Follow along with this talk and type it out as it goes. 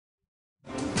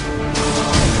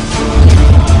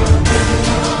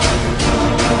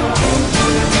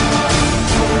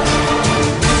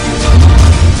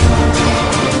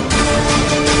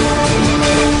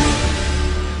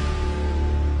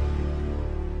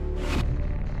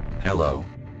Hello,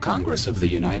 Congress of the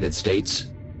United States.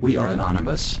 We are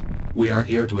anonymous. We are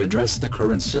here to address the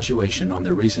current situation on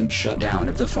the recent shutdown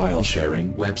of the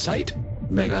file-sharing website,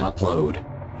 Mega Upload.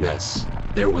 Yes,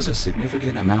 there was a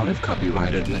significant amount of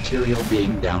copyrighted material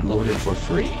being downloaded for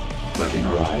free. But in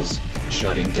our eyes,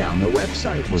 shutting down the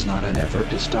website was not an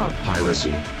effort to stop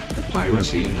piracy. The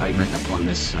piracy indictment upon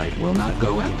this site will not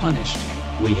go unpunished.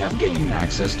 We have gained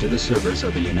access to the servers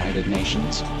of the United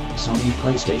Nations, Sony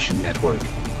PlayStation Network,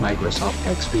 Microsoft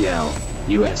XPL,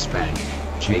 US Bank,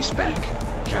 Chase Bank,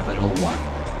 Capital One,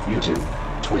 YouTube,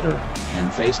 Twitter,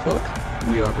 and Facebook.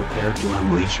 We are prepared to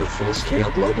unleash a full-scale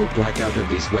global blackout of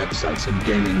these websites and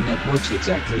gaming networks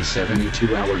exactly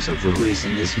 72 hours of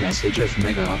releasing this message if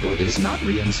Mega Upload is not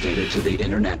reinstated to the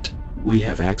internet. We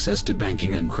have access to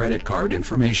banking and credit card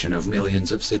information of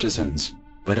millions of citizens.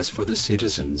 But as for the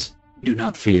citizens, do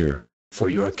not fear, for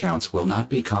your accounts will not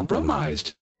be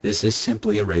compromised. This is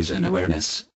simply a raise in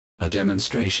awareness, a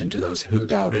demonstration to those who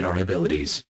doubted our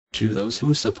abilities, to those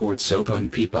who support SOPA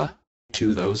and PIPA,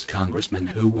 to those congressmen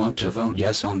who want to vote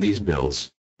yes on these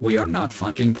bills. We are not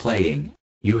fucking playing.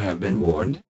 You have been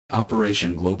warned.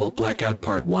 Operation Global Blackout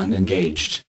Part 1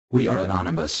 engaged. We are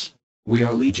anonymous. We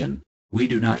are legion. We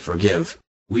do not forgive.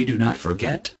 We do not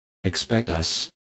forget. Expect us.